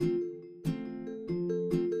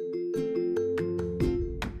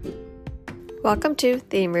Welcome to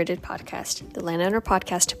the Enrooted Podcast, the landowner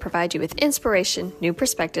podcast to provide you with inspiration, new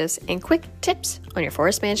perspectives, and quick tips on your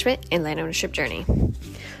forest management and land ownership journey.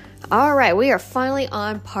 All right, we are finally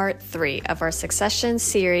on part 3 of our succession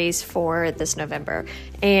series for this November.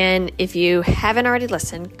 And if you haven't already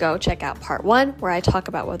listened, go check out part 1, where I talk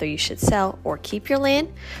about whether you should sell or keep your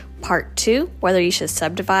land. Part 2, whether you should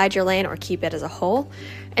subdivide your land or keep it as a whole.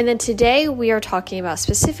 And then today we are talking about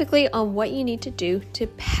specifically on what you need to do to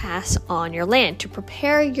pass on your land, to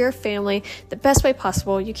prepare your family the best way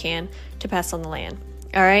possible you can to pass on the land.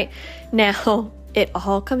 All right. Now, it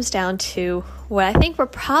all comes down to what I think we're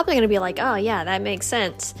probably going to be like, oh yeah, that makes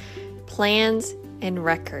sense. Plans and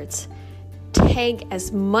records. Take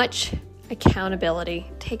as much accountability,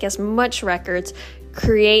 take as much records,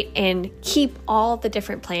 create and keep all the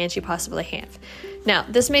different plans you possibly have. Now,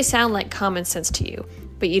 this may sound like common sense to you,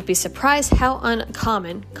 but you'd be surprised how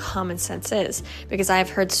uncommon common sense is, because I've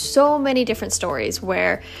heard so many different stories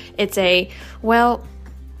where it's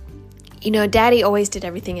Daddy always did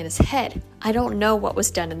everything in his head. I don't know what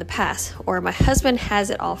was done in the past, or my husband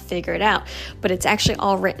has it all figured out, but it's actually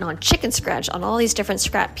all written on chicken scratch on all these different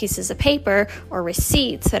scrap pieces of paper or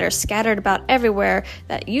receipts that are scattered about everywhere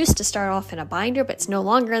that used to start off in a binder, but it's no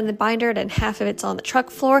longer in the binder, and half of it's on the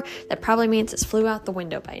truck floor. That probably means it's flew out the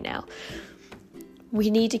window by now. We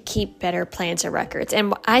need to keep better plans and records.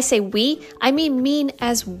 And I say we, I mean me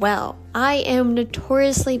as well. I am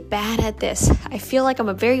notoriously bad at this. I feel like I'm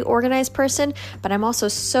a very organized person, but I'm also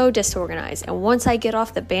so disorganized. And once I get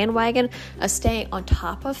off the bandwagon of staying on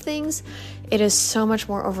top of things, it is so much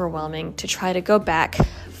more overwhelming to try to go back,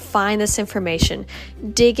 find this information,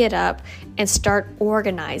 dig it up, and start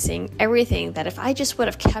organizing everything that if I just would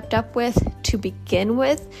have kept up with to begin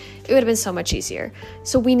with, it would have been so much easier.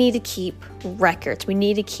 So we need to keep records. We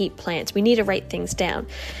need to keep plans. We need to write things down.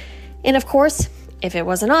 And of course, if it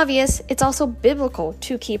wasn't obvious, it's also biblical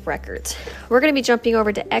to keep records. We're going to be jumping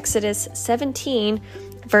over to Exodus 17,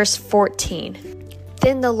 verse 14.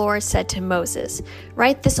 Then the Lord said to Moses,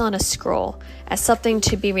 "Write this on a scroll as something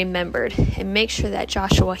to be remembered, and make sure that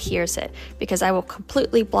Joshua hears it, because I will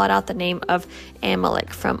completely blot out the name of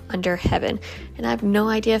Amalek from under heaven." And I have no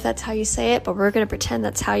idea if that's how you say it, but we're going to pretend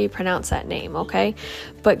that's how you pronounce that name, okay?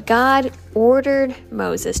 But God ordered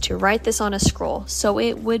Moses to write this on a scroll so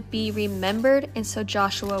it would be remembered and so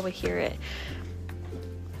Joshua would hear it.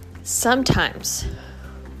 Sometimes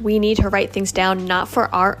we need to write things down not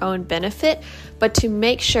for our own benefit, but to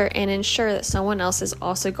make sure and ensure that someone else is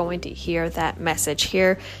also going to hear that message,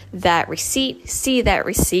 hear that receipt, see that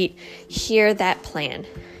receipt, hear that plan,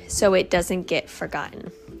 so it doesn't get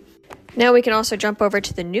forgotten. Now we can also jump over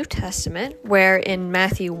to the New Testament, where in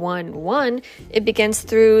Matthew 1:1, it begins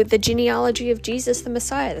through the genealogy of Jesus the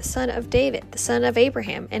Messiah, the son of David, the son of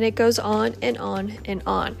Abraham, and it goes on and on and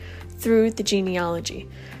on through the genealogy.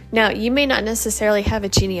 Now, you may not necessarily have a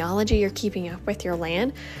genealogy you're keeping up with your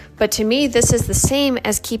land, but to me, this is the same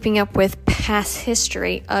as keeping up with past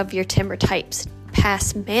history of your timber types,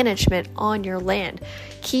 past management on your land,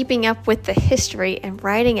 keeping up with the history and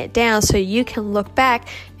writing it down so you can look back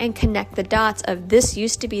and connect the dots of this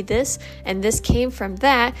used to be this, and this came from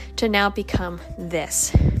that to now become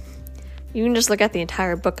this. You can just look at the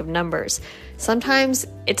entire book of Numbers. Sometimes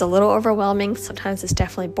it's a little overwhelming, sometimes it's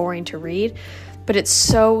definitely boring to read, but it's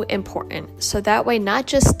so important. So that way, not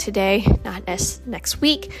just today, not next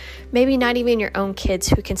week, maybe not even your own kids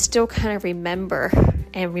who can still kind of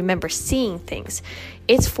remember seeing things.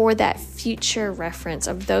 It's for that future reference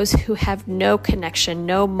of those who have no connection,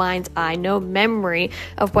 no mind's eye, no memory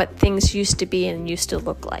of what things used to be and used to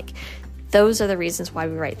look like. Those are the reasons why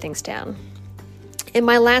we write things down. In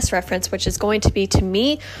my last reference, which is going to be, to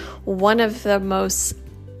me, one of the most,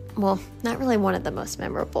 well, not really one of the most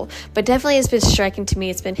memorable, but definitely has been striking to me,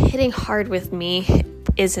 it's been hitting hard with me,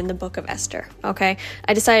 is in the book of Esther, okay?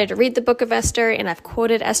 I decided to read the book of Esther, and I've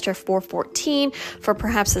quoted Esther 4:14 for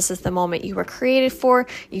perhaps this is the moment you were created for.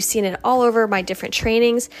 You've seen it all over my different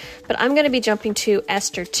trainings, but I'm going to be jumping to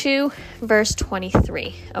Esther 2, verse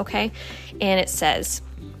 23, okay? And it says,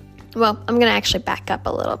 well, I'm going to actually back up a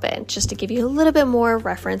little bit just to give you a little bit more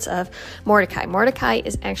reference of Mordecai. Mordecai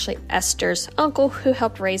is actually Esther's uncle who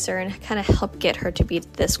helped raise her and kind of helped get her to be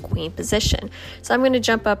this queen position. So I'm going to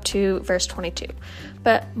jump up to verse 22.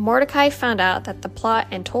 But Mordecai found out that the plot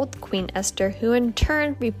and told Queen Esther, who in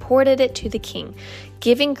turn reported it to the king,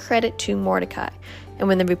 giving credit to Mordecai. And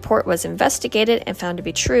when the report was investigated and found to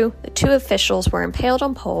be true, the 2 officials were impaled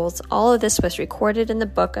on poles. All of this was recorded in the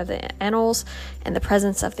book of the annals in the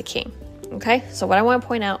presence of the king. Okay, so what I want to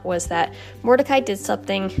point out was that Mordecai did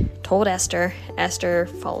something, told Esther, Esther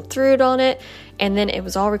followed through on it, and then it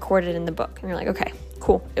was all recorded in the book. And you're like, okay,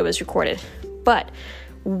 cool, it was recorded. But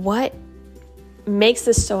what makes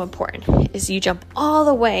this so important is you jump all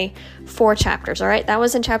the way 4 chapters. All right, that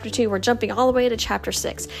was in chapter 2. We're jumping all the way to chapter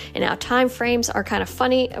 6. And now time frames are kind of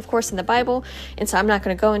funny, of course, in the Bible, and so I'm not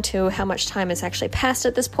going to go into how much time has actually passed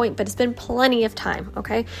at this point, but it's been plenty of time.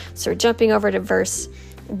 Okay, so we're jumping over to verse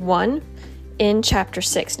 1 in chapter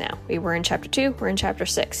 6 now. We were in chapter 2, we're in chapter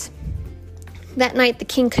 6. That night the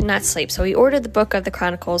king could not sleep, so he ordered the book of the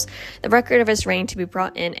Chronicles, the record of his reign, to be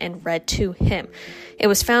brought in and read to him. It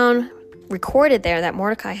was found recorded there that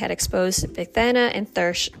Mordecai had exposed Bigthana and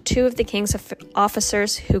Thirsh, 2 of the king's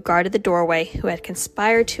officers who guarded the doorway, who had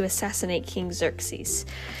conspired to assassinate King Xerxes.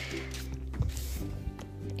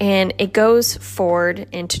 And it goes forward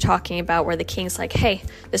into talking about where the king's like, hey,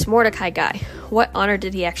 this Mordecai guy, what honor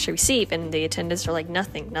did he actually receive? And the attendants are like,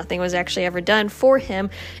 nothing was actually ever done for him.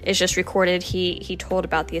 It's just recorded he told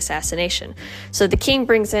about the assassination. So the king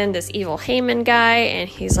brings in this evil Haman guy, and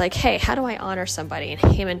he's like, hey, how do I honor somebody? And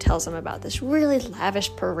Haman tells him about this really lavish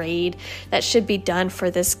parade that should be done for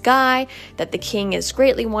this guy that the king is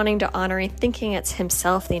greatly wanting to honor and thinking it's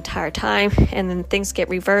himself the entire time. And then things get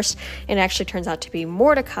reversed, and it actually turns out to be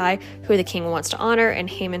Mordecai, who the king wants to honor, and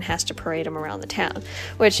Haman has to parade him around the town.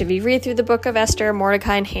 Which, if you read through the book of Esther,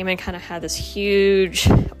 Mordecai and Haman kind of had this huge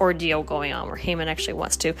ordeal going on where Haman actually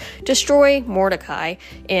wants to destroy Mordecai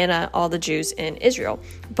and all the Jews in Israel.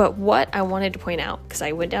 But what I wanted to point out, because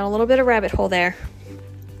I went down a little bit of rabbit hole there,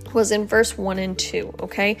 was in verse 1 and 2,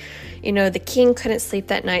 okay? The king couldn't sleep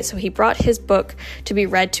that night, so he brought his book to be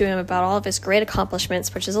read to him about all of his great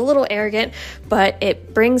accomplishments, which is a little arrogant, but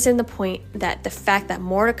it brings in the point that the fact that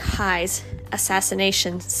Mordecai's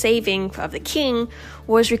assassination, saving of the king,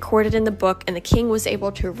 was recorded in the book, and the king was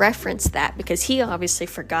able to reference that because he obviously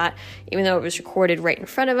forgot, even though it was recorded right in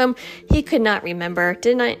front of him. He could not remember,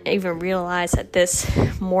 did not even realize that this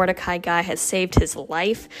Mordecai guy had saved his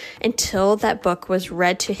life until that book was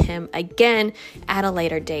read to him again at a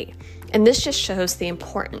later date. And this just shows the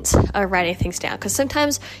importance of writing things down, because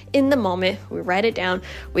sometimes in the moment we write it down,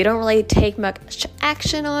 we don't really take much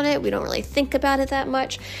action on it, we don't really think about it that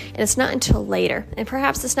much, and it's not until later, and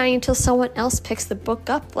perhaps it's not until someone else picks the book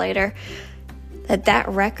up later, that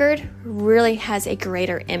record really has a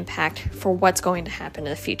greater impact for what's going to happen in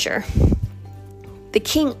the future. The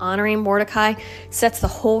king honoring Mordecai sets the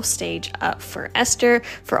whole stage up for Esther,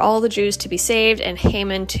 for all the Jews to be saved, and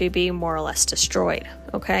Haman to be more or less destroyed,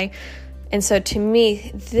 okay? And so to me,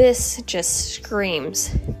 this just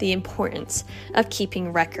screams the importance of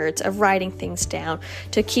keeping records, of writing things down,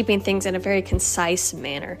 to keeping things in a very concise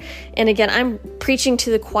manner. And again, I'm preaching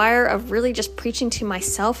to the choir of really just preaching to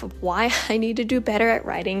myself of why I need to do better at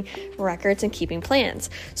writing records and keeping plans.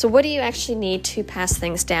 So what do you actually need to pass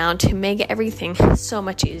things down to make everything so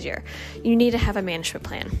much easier? You need to have a management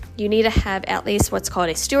plan. You need to have at least what's called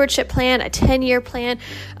a stewardship plan, a 10-year plan,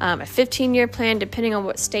 a 15-year plan, depending on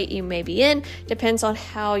what state you may be in. Depends on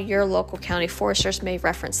how your local county foresters may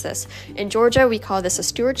reference this. In Georgia, we call this a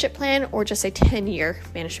stewardship plan or just a 10-year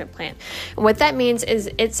management plan. And what that means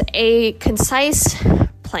is it's a concise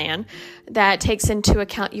plan that takes into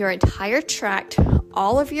account your entire tract,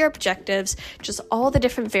 all of your objectives, just all the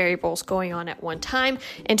different variables going on at one time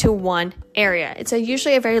into one area. It's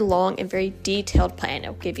usually a very long and very detailed plan.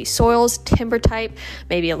 It'll give you soils, timber type,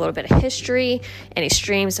 maybe a little bit of history, any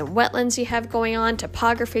streams and wetlands you have going on,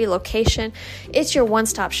 topography, location. It's your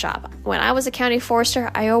one-stop shop. When I was a county forester,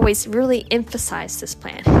 I always really emphasized this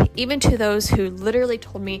plan, even to those who literally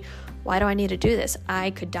told me, why do I need to do this? I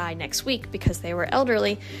could die next week because they were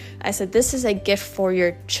elderly. I said, this is a gift for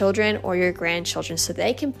your children or your grandchildren so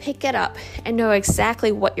they can pick it up and know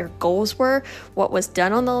exactly what your goals were, what was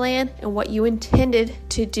done on the land, and what you intended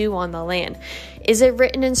to do on the land. Is it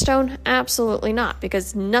written in stone? Absolutely not,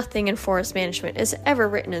 because nothing in forest management is ever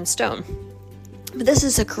written in stone. But this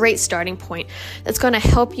is a great starting point that's going to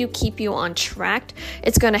help you keep you on track.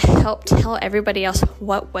 It's going to help tell everybody else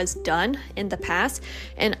what was done in the past.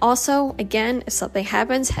 And also, again, if something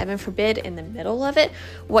happens, heaven forbid, in the middle of it,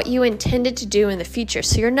 what you intended to do in the future.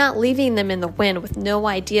 So you're not leaving them in the wind with no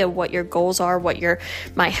idea what your goals are, what you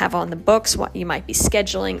might have on the books, what you might be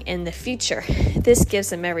scheduling in the future. This gives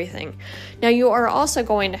them everything. Now, you are also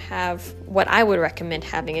going to have what I would recommend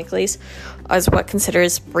having, at least, as what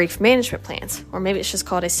considers brief management plans, or maybe it's just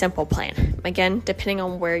called a simple plan. Again, depending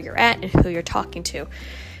on where you're at and who you're talking to.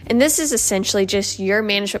 And this is essentially just your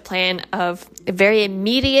management plan of very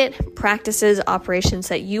immediate practices, operations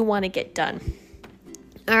that you want to get done.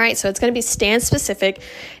 All right, so it's going to be stand specific.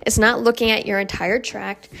 It's not looking at your entire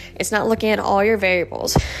tract. It's not looking at all your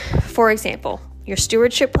variables. For example, your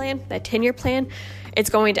stewardship plan, that 10-year plan, it's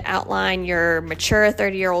going to outline your mature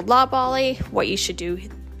 30-year-old loblolly, what you should do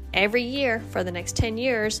every year for the next 10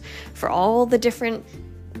 years for all the different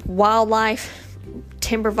wildlife,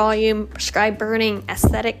 timber volume, prescribed burning,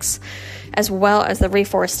 aesthetics, as well as the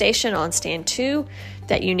reforestation on stand 2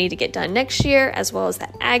 that you need to get done next year, as well as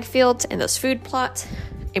that ag fields and those food plots.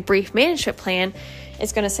 A brief management plan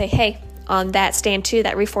is going to say, hey, on that stand 2,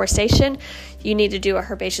 that reforestation, you need to do a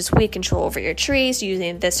herbaceous weed control over your trees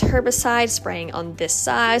using this herbicide, spraying on this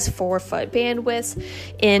size, 4-foot bandwidth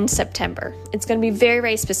in September. It's going to be very,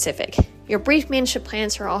 very specific. Your brief management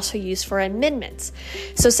plans are also used for amendments.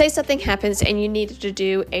 So say something happens and you needed to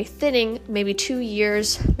do a thinning maybe 2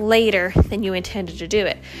 years later than you intended to do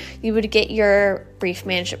it. You would get your brief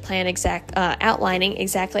management plan outlining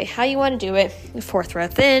exactly how you want to do it, 4th-row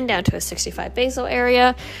thin down to a 65 basal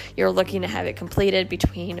area. You're looking to have it completed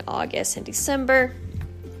between August and December.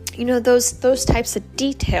 Those types of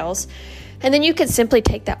details. And then you can simply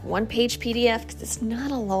take that one-page PDF, because it's not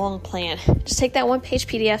a long plan. Just take that one-page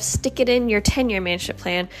PDF, stick it in your 10-year management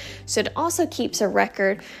plan, so it also keeps a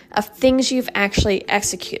record of things you've actually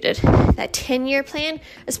executed. That 10-year plan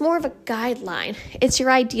is more of a guideline. It's your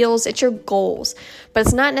ideals, it's your goals, but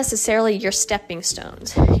it's not necessarily your stepping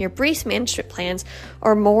stones. Your brief management plans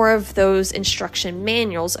are more of those instruction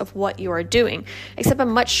manuals of what you are doing, except a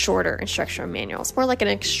much shorter instructional manual. It's more like an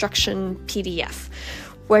instruction PDF,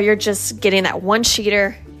 where you're just getting that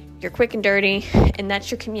one-sheeter, you're quick and dirty, and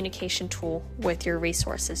that's your communication tool with your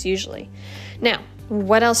resources usually. Now,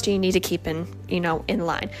 what else do you need to keep in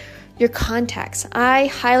line? Your contacts. I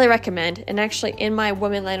highly recommend, and actually in my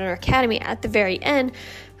Women Landowner Academy at the very end,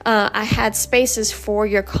 I had spaces for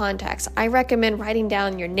your contacts. I recommend writing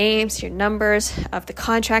down your names, your numbers of the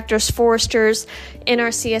contractors, foresters,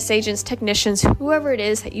 NRCS agents, technicians, whoever it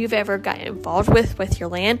is that you've ever gotten involved with your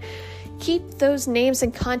land. Keep those names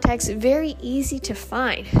and contacts very easy to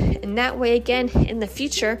find. And that way, again, in the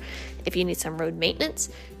future, if you need some road maintenance,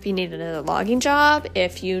 if you need another logging job,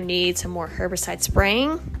 if you need some more herbicide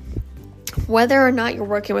spraying, whether or not you're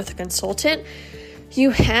working with a consultant,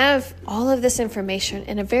 you have all of this information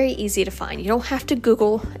and it's very easy to find. You don't have to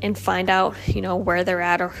Google and find out, where they're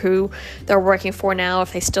at or who they're working for now,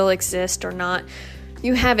 if they still exist or not.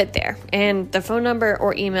 You have it there, and the phone number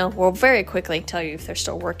or email will very quickly tell you if they're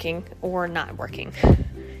still working or not working.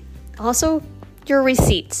 Also, your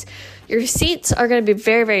receipts. Your receipts are going to be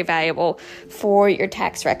very, very valuable for your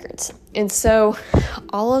tax records. And so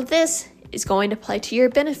all of this is going to play to your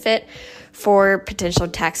benefit for potential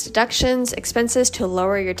tax deductions, expenses to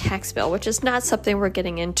lower your tax bill, which is not something we're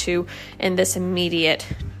getting into in this immediate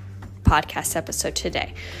podcast episode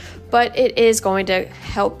today. But it is going to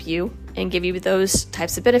help you and give you those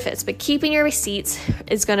types of benefits. But keeping your receipts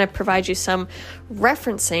is going to provide you some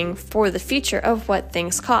referencing for the future of what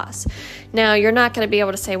things cost. Now, you're not going to be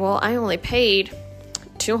able to say, well, I only paid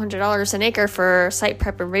 $200 an acre for site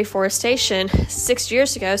prep and reforestation 6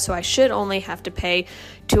 years ago, so I should only have to pay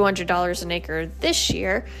 $200 an acre this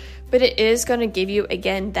year. But it is going to give you,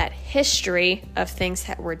 again, that history of things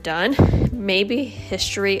that were done, maybe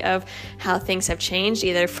history of how things have changed,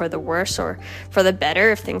 either for the worse or for the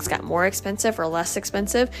better, if things got more expensive or less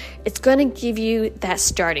expensive. It's going to give you that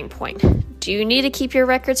starting point. Do you need to keep your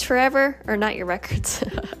records forever? Or not your records,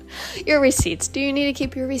 your receipts. Do you need to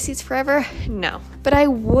keep your receipts forever? No. But I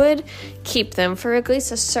would keep them for at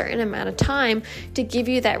least a certain amount of time to give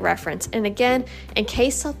you that reference. And again, in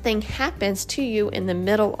case something happens to you in the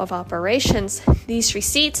middle of operations, these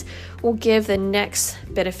receipts will give the next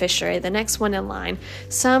beneficiary, the next one in line,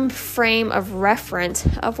 some frame of reference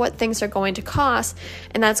of what things are going to cost.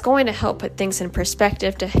 And that's going to help put things in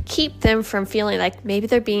perspective to keep them from feeling like maybe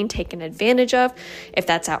they're being taken advantage of, if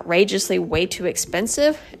that's outrageously way too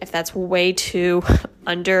expensive, if that's way too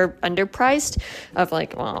underpriced, of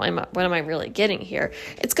like, well, what am I really getting here?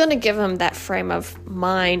 It's going to give them that frame of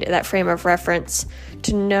mind, that frame of reference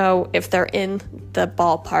to know if they're in the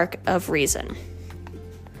ballpark of reason.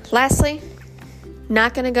 Lastly,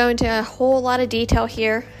 not going to go into a whole lot of detail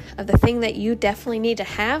here. Of the thing that you definitely need to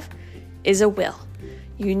have is a will.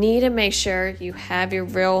 You need to make sure you have your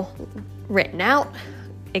will written out,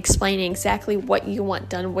 explaining exactly what you want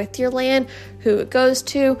done with your land, who it goes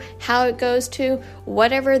to, how it goes to,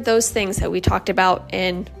 whatever those things that we talked about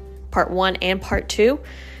in part 1 and part 2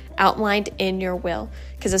 outlined in your will.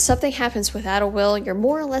 Because if something happens without a will, you're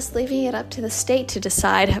more or less leaving it up to the state to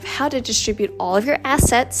decide of how to distribute all of your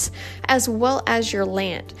assets as well as your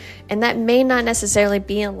land. And that may not necessarily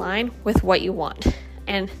be in line with what you want.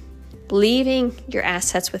 And leaving your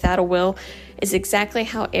assets without a will is exactly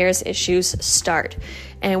how heirs issues start.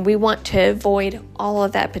 And we want to avoid all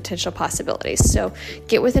of that potential possibilities. So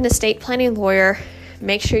get with an estate planning lawyer,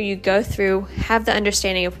 make sure you go through, have the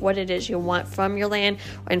understanding of what it is you want from your land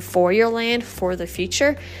and for your land for the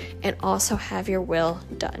future, and also have your will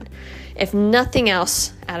done. If nothing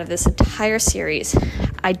else out of this entire series,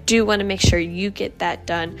 I do want to make sure you get that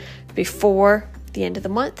done before the end of the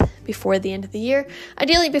month, before the end of the year,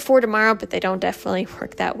 ideally before tomorrow, but they don't definitely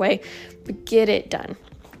work that way. But get it done.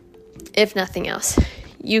 If nothing else,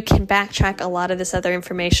 you can backtrack a lot of this other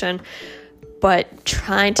information, but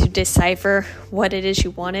trying to decipher what it is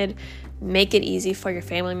you wanted, make it easy for your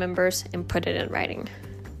family members and put it in writing.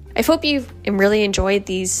 I hope you really enjoyed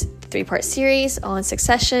these 3-part series on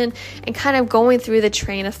succession and kind of going through the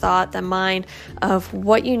train of thought, the mind of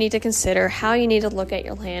what you need to consider, how you need to look at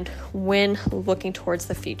your land when looking towards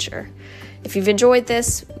the future. If you've enjoyed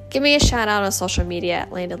this, give me a shout out on social media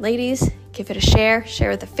at Landed Ladies. Give it a share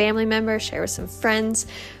with a family member, share with some friends.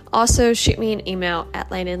 Also, shoot me an email at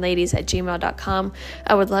landedladies@gmail.com.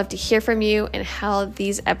 I would love to hear from you and how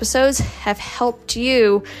these episodes have helped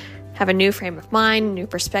you have a new frame of mind, new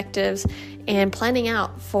perspectives, and planning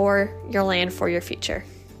out for your land for your future.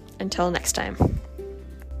 Until next time.